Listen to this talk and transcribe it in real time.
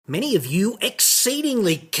Many of you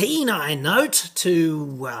exceedingly keen, I note,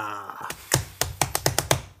 to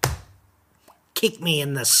kick me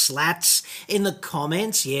in the slats in the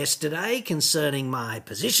comments yesterday concerning my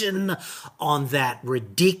position on that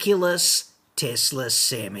ridiculous Tesla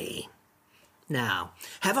Semi. Now,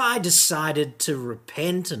 have I decided to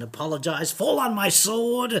repent and apologise, fall on my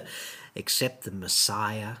sword, accept the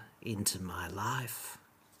Messiah into my life?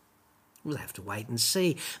 We'll have to wait and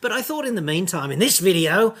see. But I thought in the meantime, in this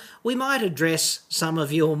video, we might address some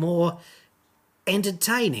of your more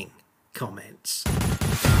entertaining comments.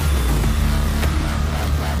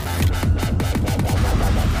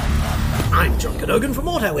 I'm John Cadogan from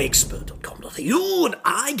AutoExpert.com.au, and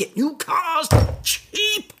I get new cars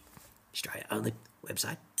cheap. Australia only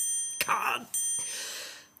website. Card.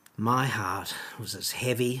 My heart was as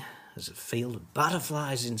heavy as a field of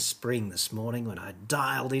butterflies in spring this morning when I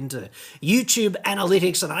dialed into YouTube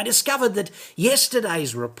analytics and I discovered that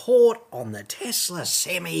yesterday's report on the Tesla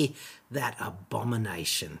Semi, that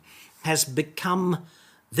abomination, has become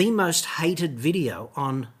the most hated video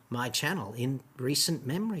on my channel in recent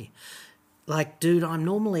memory. Like, dude, I'm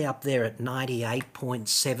normally up there at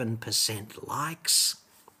 98.7% likes,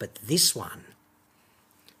 but this one,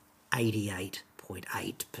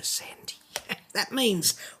 88.8%. Yeah, that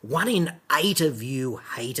means 1 in 8 of you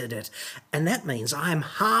hated it, and that means I'm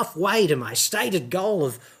halfway to my stated goal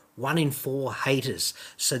of 1 in 4 haters.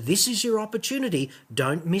 So this is your opportunity.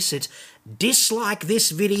 Don't miss it. Dislike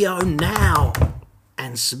this video now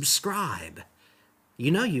and subscribe.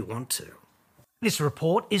 You know you want to. This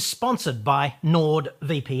report is sponsored by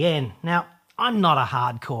NordVPN. Now, I'm not a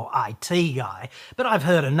hardcore IT guy, but I've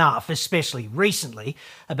heard enough, especially recently,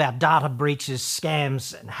 about data breaches,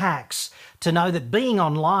 scams and hacks to know that being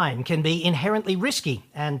online can be inherently risky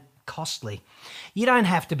and costly. You don't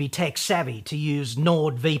have to be tech savvy to use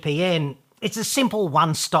NordVPN. It's a simple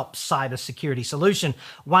one-stop cybersecurity solution.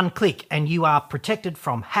 One click and you are protected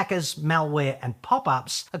from hackers, malware and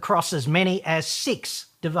pop-ups across as many as 6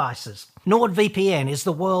 devices. NordVPN is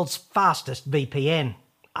the world's fastest VPN.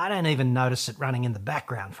 I don't even notice it running in the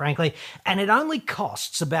background, frankly, and it only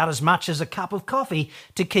costs about as much as a cup of coffee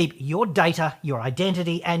to keep your data, your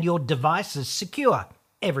identity and your devices secure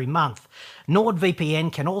every month.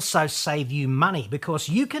 NordVPN can also save you money because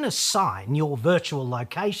you can assign your virtual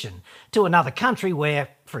location to another country where,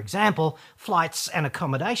 for example, flights and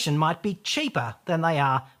accommodation might be cheaper than they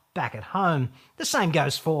are back at home. The same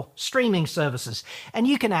goes for streaming services, and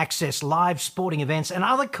you can access live sporting events and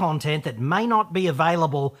other content that may not be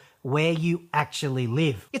available where you actually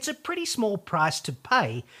live. It's a pretty small price to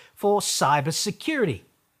pay for cybersecurity.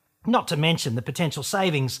 Not to mention the potential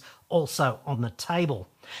savings also on the table.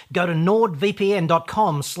 Go to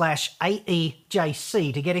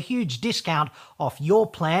nordvpn.com/AEJC to get a huge discount off your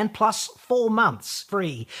plan plus 4 months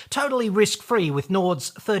free. Totally risk-free with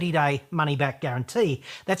Nord's 30-day money-back guarantee.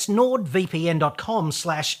 That's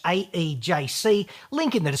nordvpn.com/AEJC.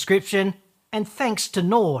 Link in the description. And thanks to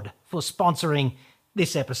Nord for sponsoring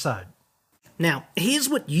this episode. Now, here's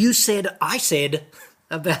what you said I said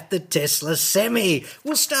about the Tesla Semi.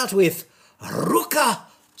 We'll start with Ruka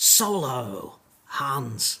Solo.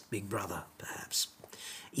 Hans, big brother, perhaps.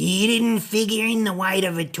 You didn't figure in the weight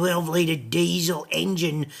of a 12-litre diesel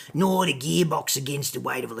engine, nor the gearbox against the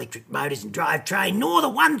weight of electric motors and drivetrain, nor the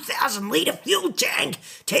 1,000-litre fuel tank.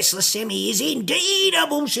 Tesla Semi is indeed a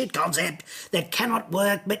bullshit concept that cannot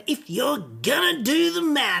work, but if you're gonna do the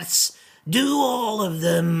maths, do all of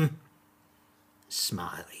them.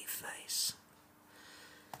 Smiley face.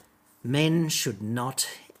 Men should not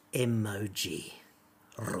emoji.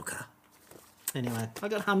 Ruka. Anyway, I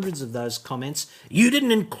got hundreds of those comments. You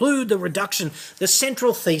didn't include the reduction. The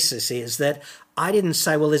central thesis is that I didn't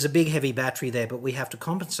say, well, there's a big heavy battery there, but we have to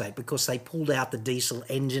compensate because they pulled out the diesel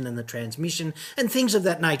engine and the transmission and things of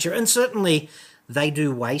that nature. And certainly they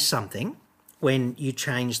do weigh something when you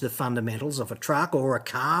change the fundamentals of a truck or a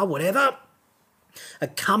car, whatever. A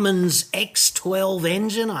Cummins X12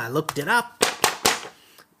 engine, I looked it up.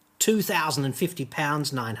 2,050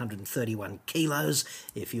 pounds, 931 kilos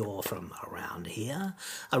if you're from around here.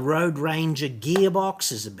 A Road Ranger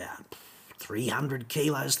gearbox is about 300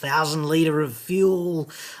 kilos, 1,000 litre of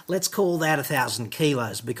fuel. Let's call that 1,000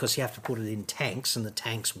 kilos because you have to put it in tanks and the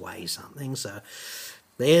tanks weigh something. So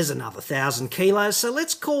there's another 1,000 kilos. So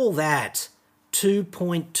let's call that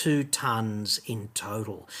 2.2 tonnes in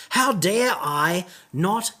total. How dare I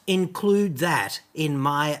not include that in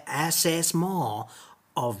my assessment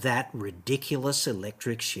of that ridiculous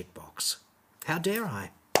electric shitbox? How dare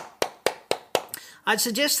I? I'd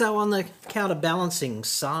suggest, though, on the counterbalancing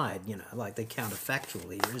side, like the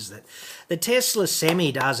counterfactual here, is that the Tesla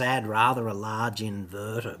Semi does add rather a large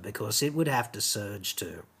inverter because it would have to surge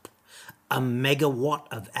to a megawatt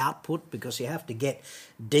of output because you have to get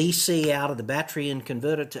DC out of the battery and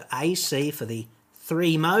convert it to AC for the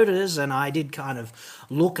 3 motors. And I did kind of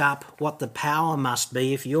look up what the power must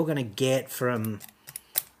be if you're going to get from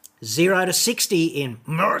 0 to 60 in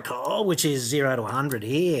Miracle, which is 0 to 100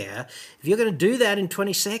 here. If you're going to do that in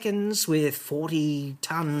 20 seconds with 40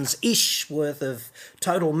 tons-ish worth of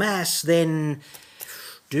total mass, then,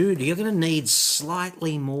 dude, you're going to need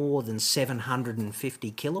slightly more than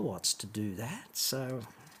 750 kilowatts to do that. So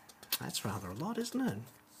that's rather a lot, isn't it?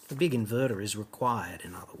 A big inverter is required,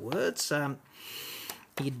 in other words.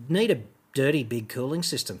 You'd need a dirty big cooling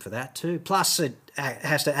system for that too. Plus, it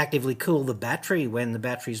has to actively cool the battery when the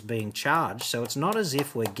battery's being charged, so it's not as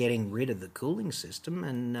if we're getting rid of the cooling system.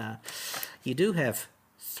 And you do have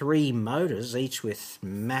 3 motors, each with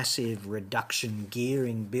massive reduction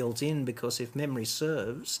gearing built in, because if memory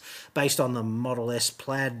serves, based on the Model S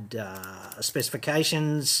Plaid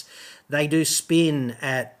specifications, they do spin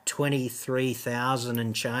at 23,000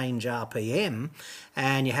 and change RPM,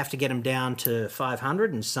 and you have to get them down to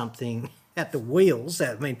 500 and something at the wheels.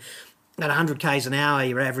 I mean, at 100 k's an hour,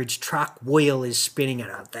 your average truck wheel is spinning at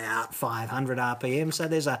about 500 RPM. So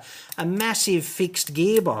there's a massive fixed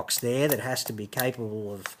gearbox there that has to be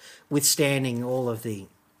capable of withstanding all of the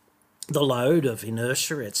load of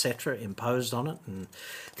inertia, etc., imposed on it and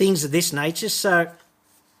things of this nature. So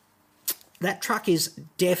that truck is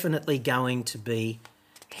definitely going to be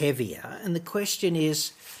heavier. And the question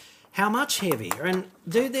is, how much heavier? And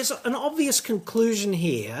dude, there's an obvious conclusion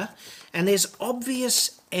here, and there's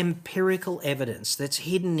obvious empirical evidence that's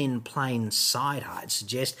hidden in plain sight, I'd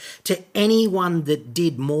suggest, to anyone that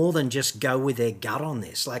did more than just go with their gut on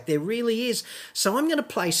this. Like, there really is. So I'm going to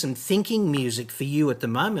play some thinking music for you at the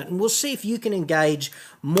moment, and we'll see if you can engage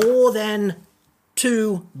more than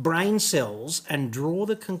 2 brain cells and draw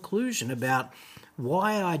the conclusion about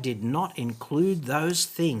why I did not include those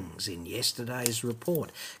things in yesterday's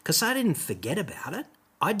report. Because I didn't forget about it.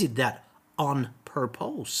 I did that on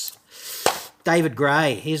purpose. David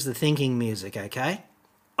Gray, here's the thinking music, okay?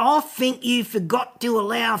 I think you forgot to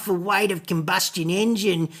allow for weight of combustion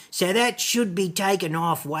engine, so that should be taken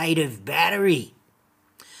off weight of battery.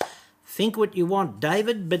 Think what you want,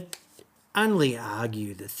 David, but only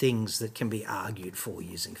argue the things that can be argued for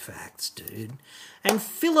using facts, dude. And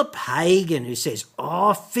Philip Hagan, who says,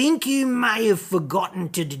 I think you may have forgotten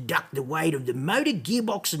to deduct the weight of the motor,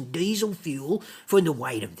 gearbox and diesel fuel from the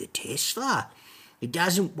weight of the Tesla. It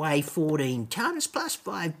doesn't weigh 14 tonnes plus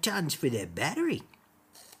 5 tonnes for their battery.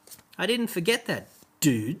 I didn't forget that,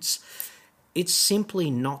 dudes. It's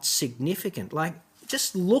simply not significant. Like,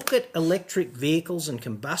 just look at electric vehicles and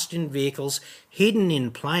combustion vehicles hidden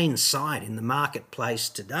in plain sight in the marketplace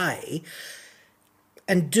today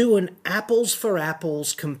and do an apples for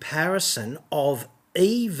apples comparison of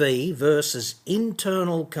EV versus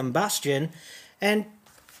internal combustion. And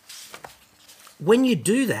when you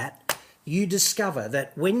do that, you discover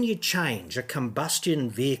that when you change a combustion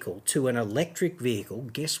vehicle to an electric vehicle,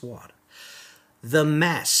 guess what? The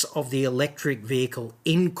mass of the electric vehicle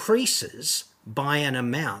increases by an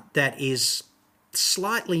amount that is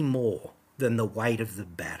slightly more than the weight of the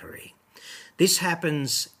battery. This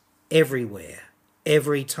happens everywhere,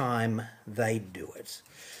 every time they do it.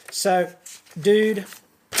 So, dude,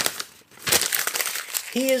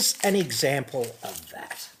 here's an example of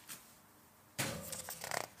that.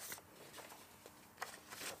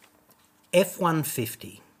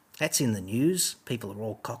 F-150. That's in the news. People are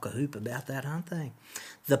all cock-a-hoop about that, aren't they?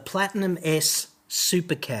 The Platinum S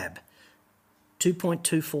Super Cab.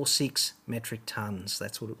 2.246 metric tonnes,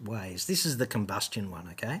 that's what it weighs. This is the combustion one,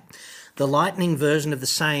 okay? The Lightning version of the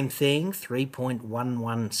same thing,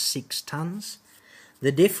 3.116 tonnes.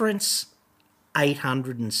 The difference,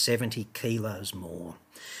 870 kilos more.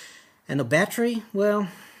 And the battery, well,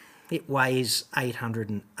 it weighs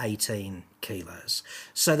 818 kilos.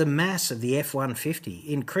 So the mass of the F-150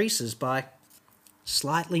 increases by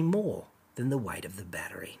slightly more than the weight of the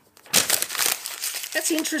battery. That's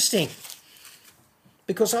interesting.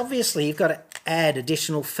 Because obviously you've got to add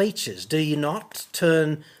additional features, do you not?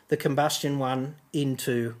 Turn the combustion one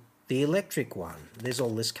into the electric one. There's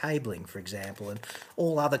all this cabling, for example, and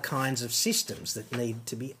all other kinds of systems that need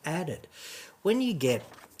to be added. When you get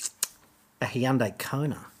a Hyundai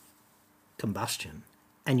Kona combustion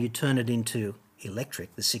and you turn it into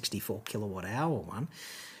electric, the 64 kilowatt hour one,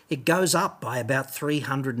 it goes up by about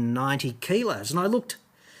 390 kilos. And I looked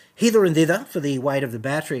hither and thither for the weight of the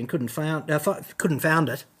battery and couldn't found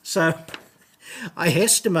it. So I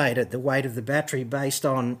estimated the weight of the battery based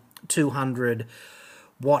on 200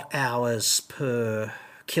 watt hours per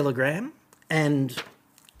kilogram and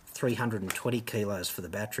 320 kilos for the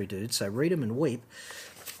battery, dude. So read 'em and weep.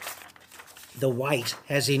 The weight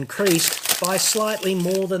has increased by slightly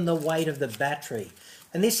more than the weight of the battery.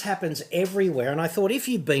 And this happens everywhere. And I thought if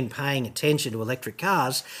you've been paying attention to electric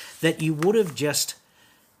cars, that you would have just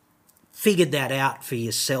figured that out for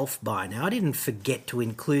yourself by now. I didn't forget to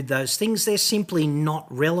include those things. They're simply not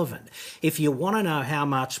relevant. If you want to know how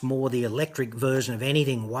much more the electric version of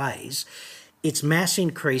anything weighs, its mass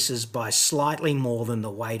increases by slightly more than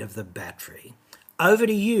the weight of the battery. Over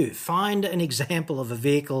to you. Find an example of a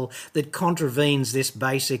vehicle that contravenes this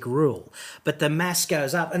basic rule. But the mass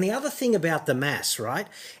goes up. And the other thing about the mass, right,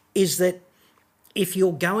 is that if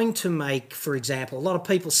you're going to make, for example, a lot of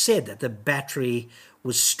people said that the battery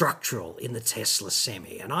was structural in the Tesla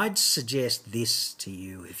Semi. And I'd suggest this to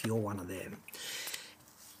you if you're one of them.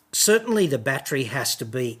 Certainly the battery has to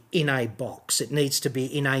be in a box. It needs to be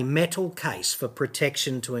in a metal case for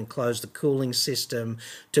protection to enclose the cooling system,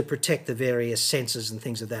 to protect the various sensors and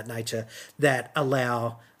things of that nature that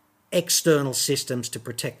allow external systems to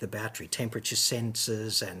protect the battery, temperature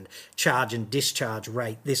sensors and charge and discharge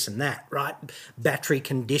rate, this and that, right? Battery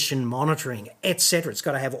condition monitoring, etc. It's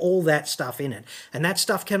got to have all that stuff in it. And that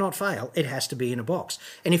stuff cannot fail. It has to be in a box.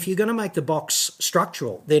 And if you're going to make the box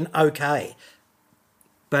structural, then okay.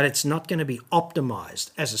 But it's not going to be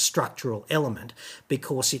optimized as a structural element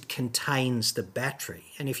because it contains the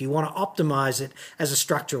battery. And if you want to optimize it as a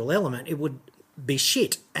structural element, it would be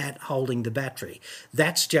shit at holding the battery.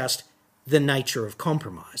 That's just the nature of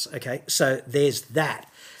compromise, okay? So there's that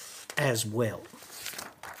as well.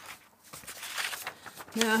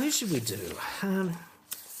 Now, who should we do?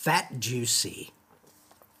 Fat Juicy.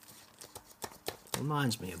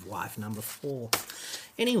 Reminds me of wife number 4.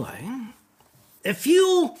 Anyway, the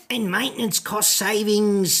fuel and maintenance cost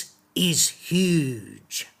savings is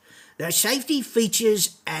huge. The safety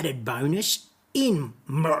features added bonus in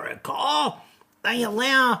America. They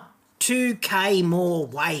allow 2K more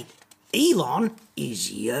weight. Elon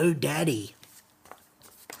is yo daddy.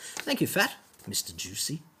 Thank you, Fat. Mr.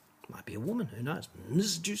 Juicy. Might be a woman, who knows?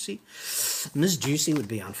 Ms. Juicy. Ms. Juicy would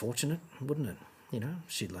be unfortunate, wouldn't it? You know,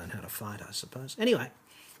 she'd learn how to fight, I suppose. Anyway,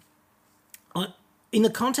 in the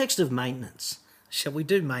context of maintenance, shall we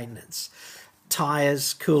do maintenance?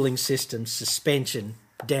 Tyres, cooling systems, suspension,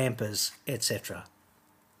 dampers, etc.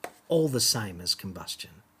 All the same as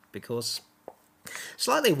combustion, because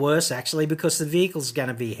slightly worse actually, because the vehicle's going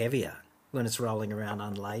to be heavier when it's rolling around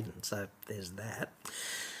unladen. So there's that.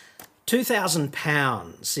 2,000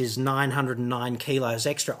 pounds is 909 kilos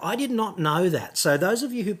extra. I did not know that. So those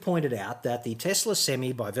of you who pointed out that the Tesla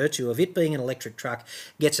Semi, by virtue of it being an electric truck,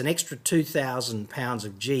 gets an extra 2,000 pounds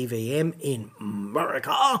of GVM in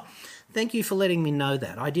America, thank you for letting me know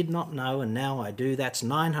that. I did not know, and now I do. That's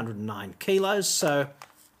 909 kilos, so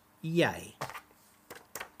yay.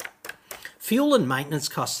 Fuel and maintenance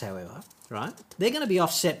costs, however, right, they're going to be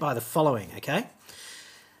offset by the following, okay?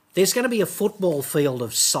 There's going to be a football field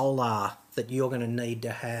of solar that you're going to need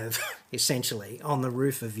to have, essentially, on the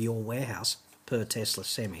roof of your warehouse per Tesla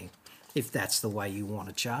Semi, if that's the way you want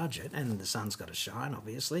to charge it, and the sun's got to shine,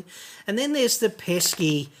 obviously. And then there's the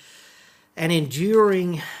pesky and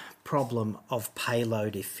enduring problem of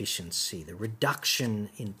payload efficiency, the reduction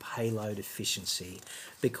in payload efficiency,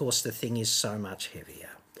 because the thing is so much heavier.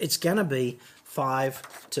 It's going to be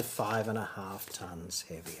 5 to 5.5 tonnes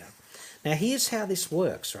heavier. Now, here's how this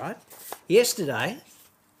works, right? Yesterday,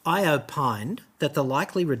 I opined that the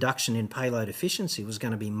likely reduction in payload efficiency was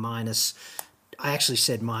going to be I actually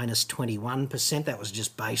said minus 21%. That was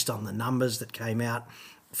just based on the numbers that came out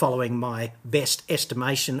following my best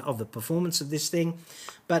estimation of the performance of this thing.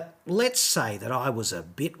 But let's say that I was a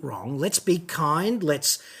bit wrong. Let's be kind.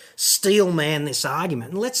 Let's steel man this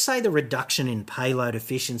argument. And let's say the reduction in payload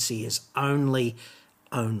efficiency is only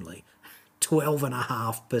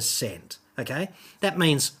 12.5%, okay? That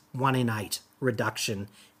means 1 in 8 reduction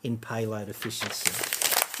in payload efficiency.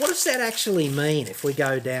 What does that actually mean if we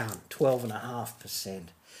go down 12.5%?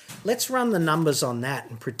 Let's run the numbers on that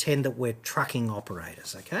and pretend that we're trucking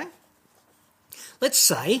operators, okay? Let's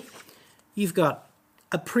say you've got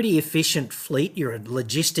a pretty efficient fleet. You're a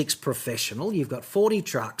logistics professional. You've got 40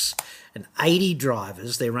 trucks and 80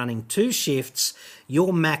 drivers. They're running 2 shifts.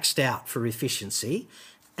 You're maxed out for efficiency,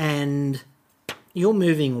 and you're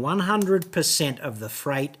moving 100% of the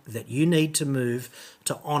freight that you need to move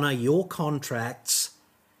to honour your contracts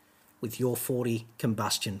with your 40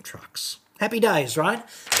 combustion trucks. Happy days, right?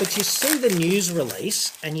 But you see the news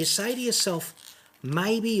release and you say to yourself,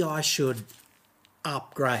 maybe I should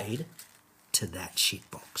upgrade to that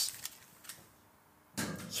shitbox.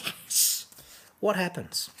 Yes. What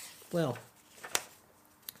happens? Well,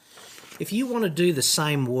 if you want to do the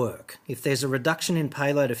same work, if there's a reduction in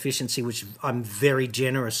payload efficiency, which I'm very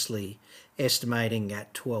generously estimating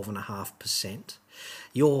at 12.5%,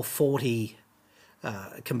 your 40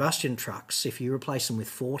 combustion trucks, if you replace them with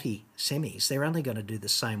 40 semis, they're only going to do the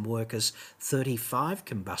same work as 35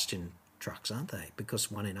 combustion trucks, aren't they?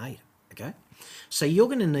 Because 1 in 8, okay? So you're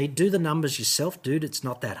going to need, do the numbers yourself, dude, it's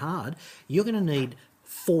not that hard. You're going to need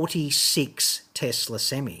 46 Tesla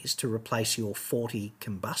semis to replace your 40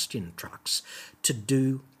 combustion trucks to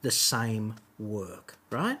do the same work,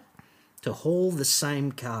 right? To haul the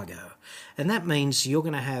same cargo. And that means you're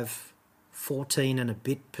going to have 14 and a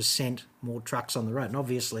bit % more trucks on the road. And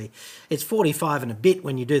obviously it's 45 and a bit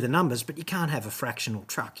when you do the numbers, but you can't have a fractional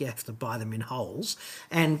truck. You have to buy them in wholes.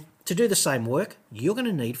 And to do the same work, you're going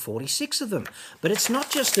to need 46 of them. But it's not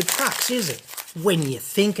just the trucks, is it? When you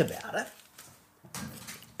think about it.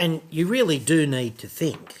 And you really do need to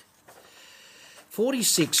think.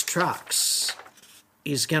 46 trucks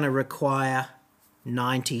is going to require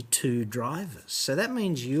 92 drivers. So that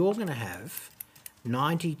means you're going to have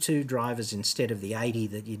 92 drivers instead of the 80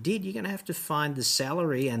 that you did. You're going to have to find the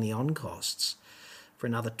salary and the on-costs for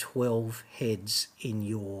another 12 heads in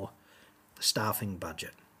your staffing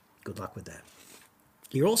budget. Good luck with that.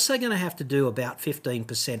 You're also going to have to do about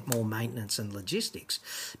 15% more maintenance and logistics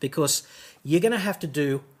because you're going to have to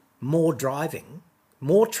do more driving,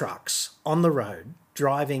 more trucks on the road,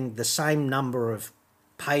 driving the same number of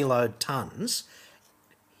payload tons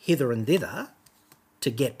hither and thither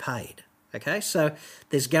to get paid. Okay, so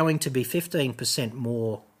there's going to be 15%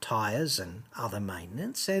 more tyres and other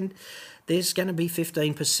maintenance, and there's going to be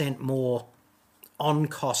 15% more on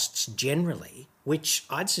costs generally, which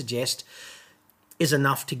I'd suggest is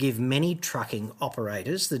enough to give many trucking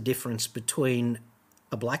operators the difference between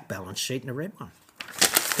a black balance sheet and a red one.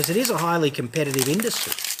 Because it is a highly competitive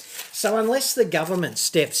industry. So unless the government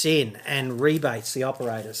steps in and rebates the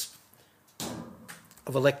operators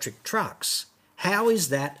of electric trucks, how is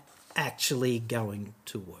that actually going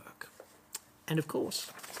to work? And of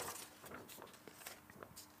course,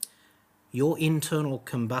 your internal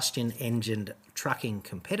combustion engined trucking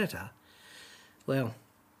competitor, well,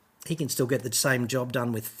 he can still get the same job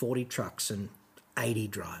done with 40 trucks and 80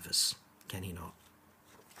 drivers, can he not?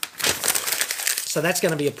 So that's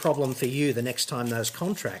going to be a problem for you the next time those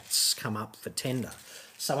contracts come up for tender.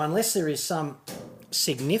 So unless there is some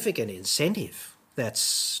significant incentive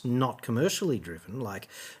that's not commercially driven, like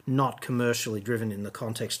not commercially driven in the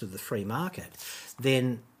context of the free market,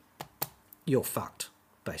 then you're fucked,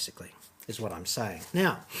 basically, is what I'm saying.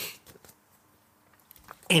 Now,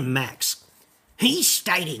 M. Max, he's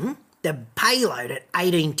stating the payload at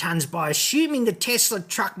 18 tonnes by assuming the Tesla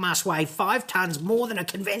truck must weigh 5 tonnes more than a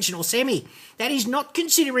conventional semi. That is not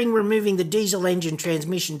considering removing the diesel engine,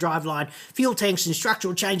 transmission, driveline, fuel tanks and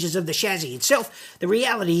structural changes of the chassis itself. The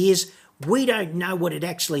reality is we don't know what it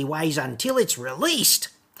actually weighs until it's released.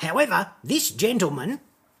 However, this gentleman's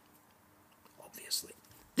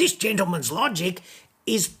logic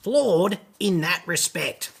is flawed in that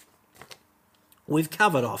respect. We've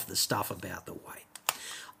covered off the stuff about the weight.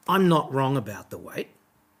 I'm not wrong about the weight.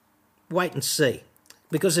 Wait and see,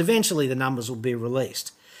 because eventually the numbers will be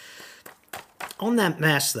released. On that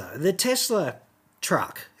mass, though, the Tesla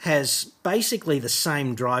truck has basically the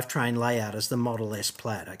same drivetrain layout as the Model S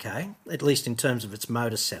Plaid, okay? At least in terms of its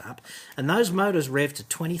motor setup. And those motors rev to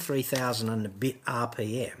 23,000 and a bit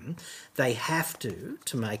RPM. They have to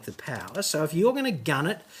make the power. So if you're going to gun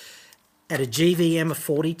it at a GVM of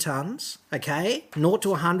 40 tonnes, okay, 0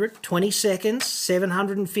 to 100, 20 seconds,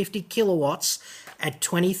 750 kilowatts at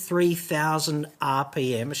 23,000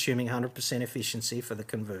 RPM, assuming 100% efficiency for the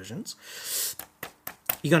conversions.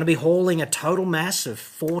 You're going to be hauling a total mass of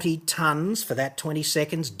 40 tonnes for that 20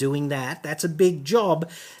 seconds doing that. That's a big job.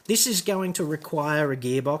 This is going to require a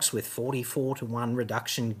gearbox with 44:1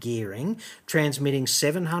 reduction gearing, transmitting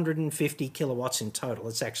 750 kilowatts in total.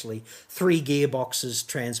 It's actually 3 gearboxes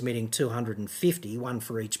transmitting 250, one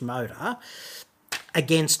for each motor,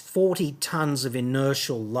 against 40 tonnes of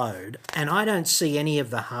inertial load. And I don't see any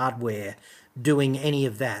of the hardware doing any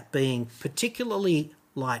of that, being particularly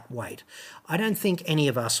lightweight. I don't think any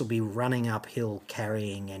of us will be running uphill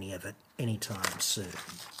carrying any of it anytime soon.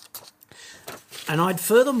 And I'd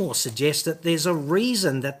furthermore suggest that there's a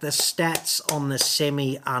reason that the stats on the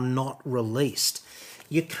Semi are not released.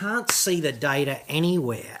 You can't see the data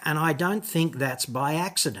anywhere, and I don't think that's by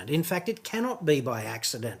accident. In fact, it cannot be by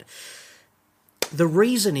accident. The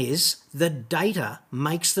reason is the data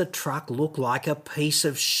makes the truck look like a piece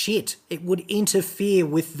of shit. It would interfere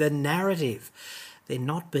with the narrative. They're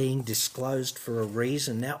not being disclosed for a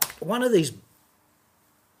reason. Now, one of these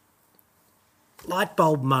light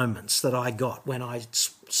bulb moments that I got when I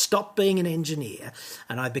stopped being an engineer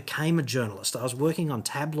and I became a journalist. I was working on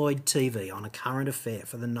tabloid TV on a current affair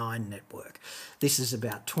for the Nine Network. This is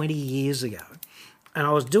about 20 years ago. And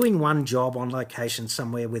I was doing one job on location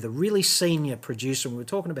somewhere with a really senior producer, and we were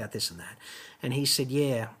talking about this and that. And he said,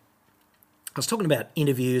 yeah, I was talking about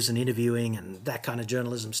interviews and interviewing and that kind of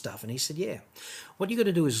journalism stuff. And he said, yeah, what you got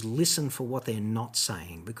to do is listen for what they're not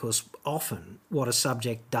saying, because often what a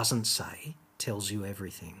subject doesn't say tells you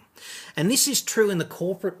everything. And this is true in the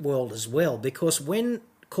corporate world as well, because when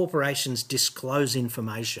corporations disclose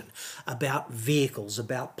information about vehicles,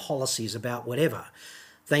 about policies, about whatever,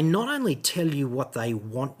 they not only tell you what they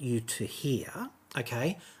want you to hear,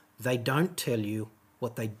 okay, they don't tell you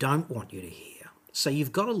what they don't want you to hear. So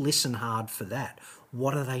you've got to listen hard for that.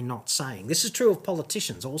 What are they not saying? This is true of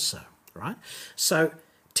politicians also, right? So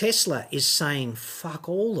Tesla is saying fuck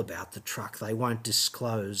all about the truck. They won't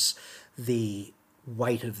disclose the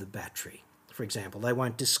weight of the battery, for example. They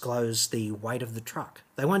won't disclose the weight of the truck.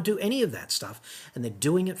 They won't do any of that stuff, and they're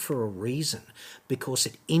doing it for a reason, because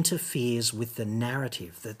it interferes with the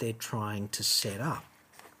narrative that they're trying to set up.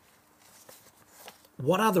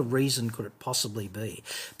 What other reason could it possibly be?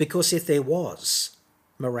 Because if there was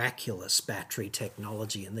miraculous battery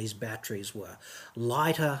technology and these batteries were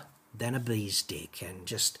lighter than a bee's dick and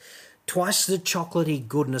just twice the chocolatey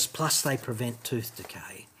goodness, plus they prevent tooth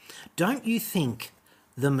decay, don't you think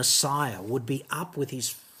the Messiah would be up with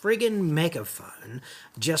his friggin' megaphone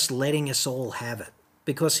just letting us all have it?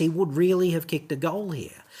 Because he would really have kicked a goal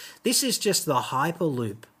here. This is just the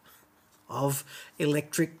hyperloop of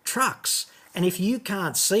electric trucks. And if you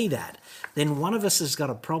can't see that, then one of us has got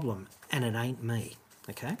a problem, and it ain't me,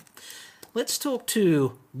 okay? Let's talk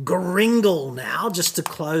to Gringle now, just to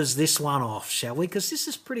close this one off, shall we? Because this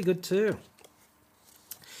is pretty good too.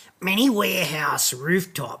 Many warehouse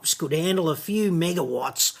rooftops could handle a few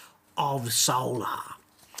megawatts of solar.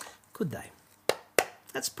 Could they?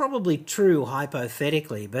 That's probably true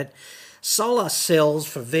hypothetically, but solar cells,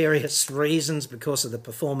 for various reasons, because of the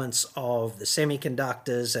performance of the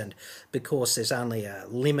semiconductors and because there's only a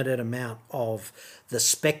limited amount of the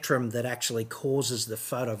spectrum that actually causes the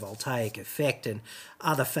photovoltaic effect and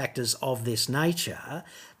other factors of this nature,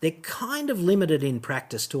 they're kind of limited in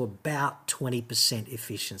practice to about 20%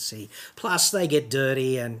 efficiency. Plus they get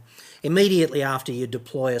dirty, and immediately after you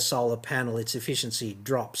deploy a solar panel, its efficiency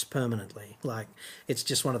drops permanently. Like, it's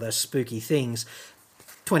just one of those spooky things.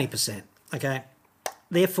 20%, okay?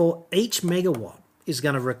 Therefore, each megawatt is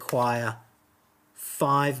going to require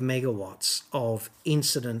 5 megawatts of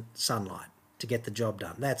incident sunlight to get the job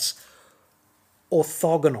done. That's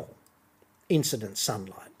orthogonal incident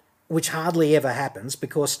sunlight, which hardly ever happens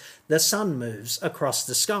because the sun moves across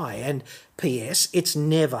the sky. And P.S., it's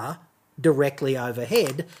never directly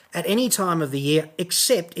overhead at any time of the year,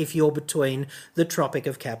 except if you're between the Tropic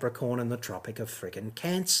of Capricorn and the Tropic of frickin'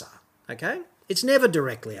 Cancer, okay? It's never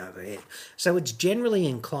directly overhead. So it's generally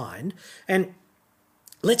inclined. And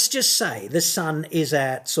let's just say the sun is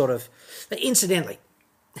at sort of, incidentally,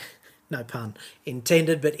 no pun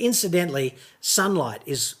intended, but incidentally, sunlight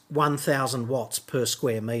is 1,000 watts per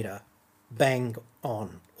square metre, bang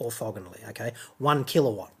on, orthogonally, okay? 1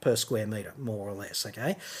 kilowatt per square metre, more or less,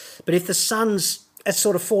 okay? But if the sun's at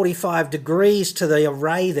sort of 45 degrees to the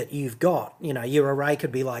array that you've got, you know, your array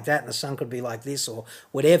could be like that and the sun could be like this or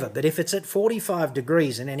whatever, but if it's at 45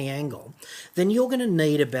 degrees in any angle, then you're going to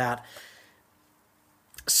need about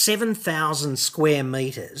 7,000 square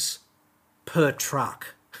metres per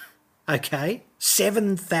truck, okay?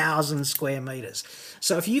 7,000 square metres.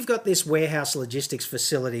 So if you've got this warehouse logistics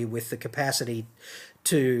facility with the capacity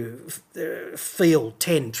to field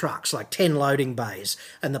 10 trucks, like 10 loading bays,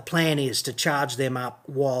 and the plan is to charge them up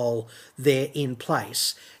while they're in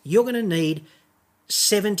place, you're going to need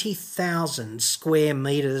 70,000 square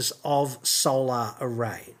metres of solar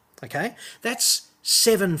array, okay? That's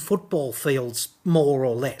 7 football fields, more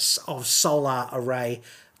or less, of solar array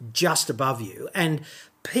just above you. And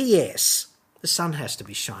P.S., the sun has to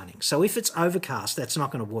be shining. So if it's overcast, that's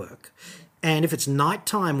not going to work. And if it's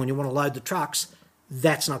nighttime when you want to load the trucks,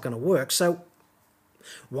 that's not going to work. So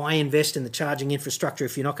why invest in the charging infrastructure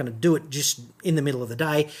if you're not going to do it just in the middle of the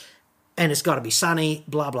day and it's got to be sunny,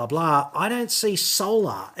 blah, blah, blah. I don't see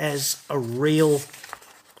solar as a real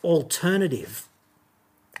alternative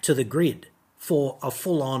to the grid for a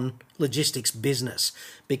full-on logistics business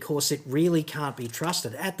because it really can't be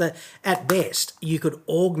trusted. At best, you could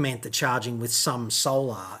augment the charging with some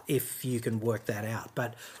solar if you can work that out,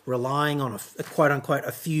 but relying on a quote-unquote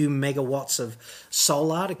a few megawatts of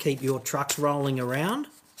solar to keep your trucks rolling around,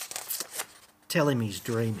 tell him he's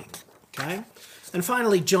dreaming, okay? And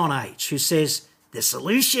finally, John H., who says, the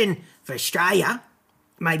solution for Australia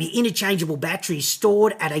may be interchangeable batteries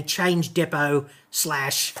stored at a change depot /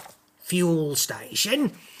 fuel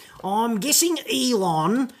station. I'm guessing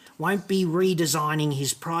Elon won't be redesigning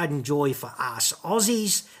his pride and joy for us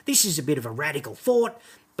Aussies. This is a bit of a radical thought,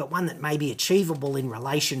 but one that may be achievable in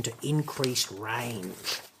relation to increased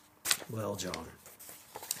range. Well, John,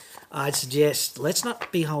 I'd suggest let's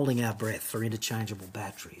not be holding our breath for interchangeable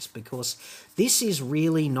batteries, because this is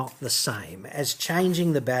really not the same as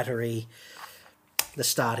changing the battery, the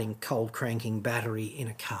starting cold cranking battery in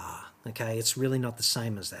a car. Okay, it's really not the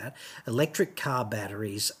same as that. Electric car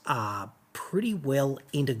batteries are pretty well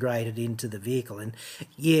integrated into the vehicle, and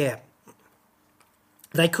yeah,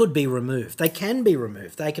 they could be removed. They can be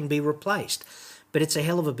removed. They can be replaced, but it's a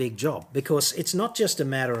hell of a big job, because it's not just a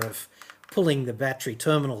matter of pulling the battery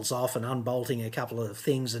terminals off and unbolting a couple of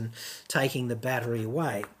things and taking the battery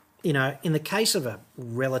away. You know, in the case of a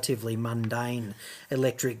relatively mundane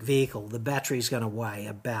electric vehicle, the battery's going to weigh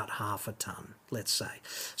about half a tonne, let's say.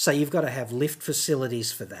 So you've got to have lift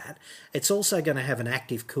facilities for that. It's also going to have an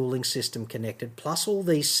active cooling system connected, plus all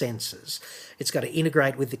these sensors. It's got to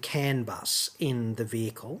integrate with the CAN bus in the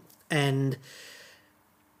vehicle, and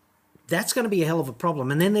that's going to be a hell of a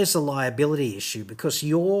problem. And then there's the liability issue, because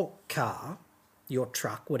your car, your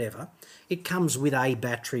truck, whatever, it comes with a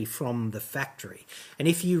battery from the factory. And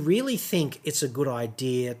if you really think it's a good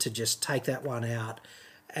idea to just take that one out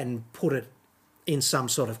and put it in some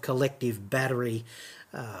sort of collective battery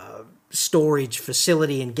storage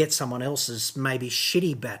facility and get someone else's maybe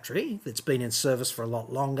shitty battery that's been in service for a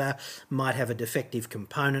lot longer, might have a defective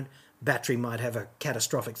component, battery might have a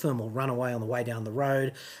catastrophic thermal runaway on the way down the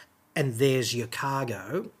road, and there's your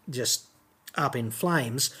cargo just up in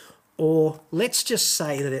flames. Or let's just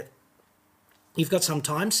say that you've got some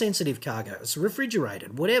time-sensitive cargo, it's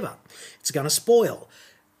refrigerated, whatever, it's going to spoil.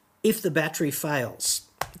 If the battery fails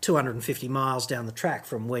 250 miles down the track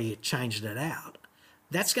from where you changed it out,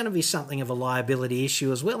 that's going to be something of a liability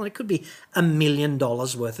issue as well, and it could be $1 million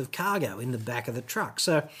worth of cargo in the back of the truck.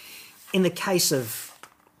 So in the case of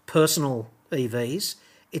personal EVs,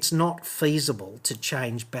 it's not feasible to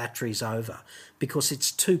change batteries over because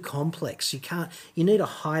it's too complex. You need a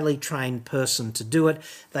highly trained person to do it.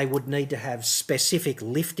 They would need to have specific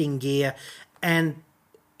lifting gear, and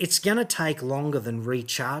it's going to take longer than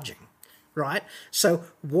recharging, right? So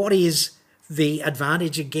what is the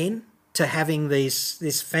advantage again to having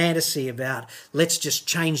this fantasy about let's just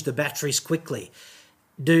change the batteries quickly?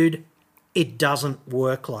 Dude, it doesn't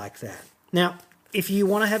work like that. Now, if you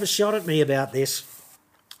want to have a shot at me about this,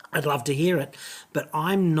 I'd love to hear it, but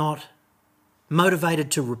I'm not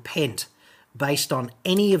motivated to repent based on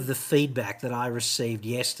any of the feedback that I received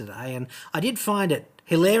yesterday. And I did find it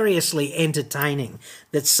hilariously entertaining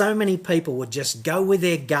that so many people would just go with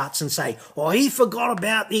their guts and say, oh, he forgot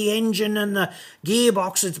about the engine and the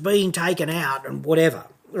gearbox that's being taken out and whatever,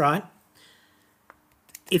 right?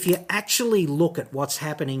 If you actually look at what's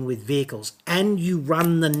happening with vehicles and you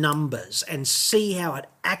run the numbers and see how it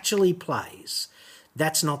actually plays,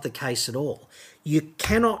 that's not the case at all. You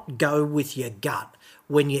cannot go with your gut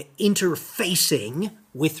when you're interfacing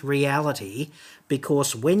with reality,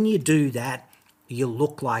 because when you do that, you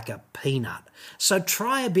look like a peanut. So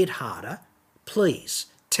try a bit harder. Please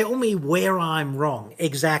tell me where I'm wrong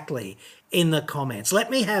exactly in the comments. Let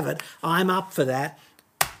me have it. I'm up for that.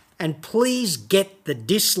 And please get the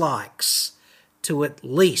dislikes to at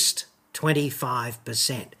least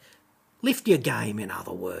 25%. Lift your game, in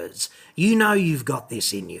other words. You know you've got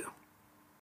this in you.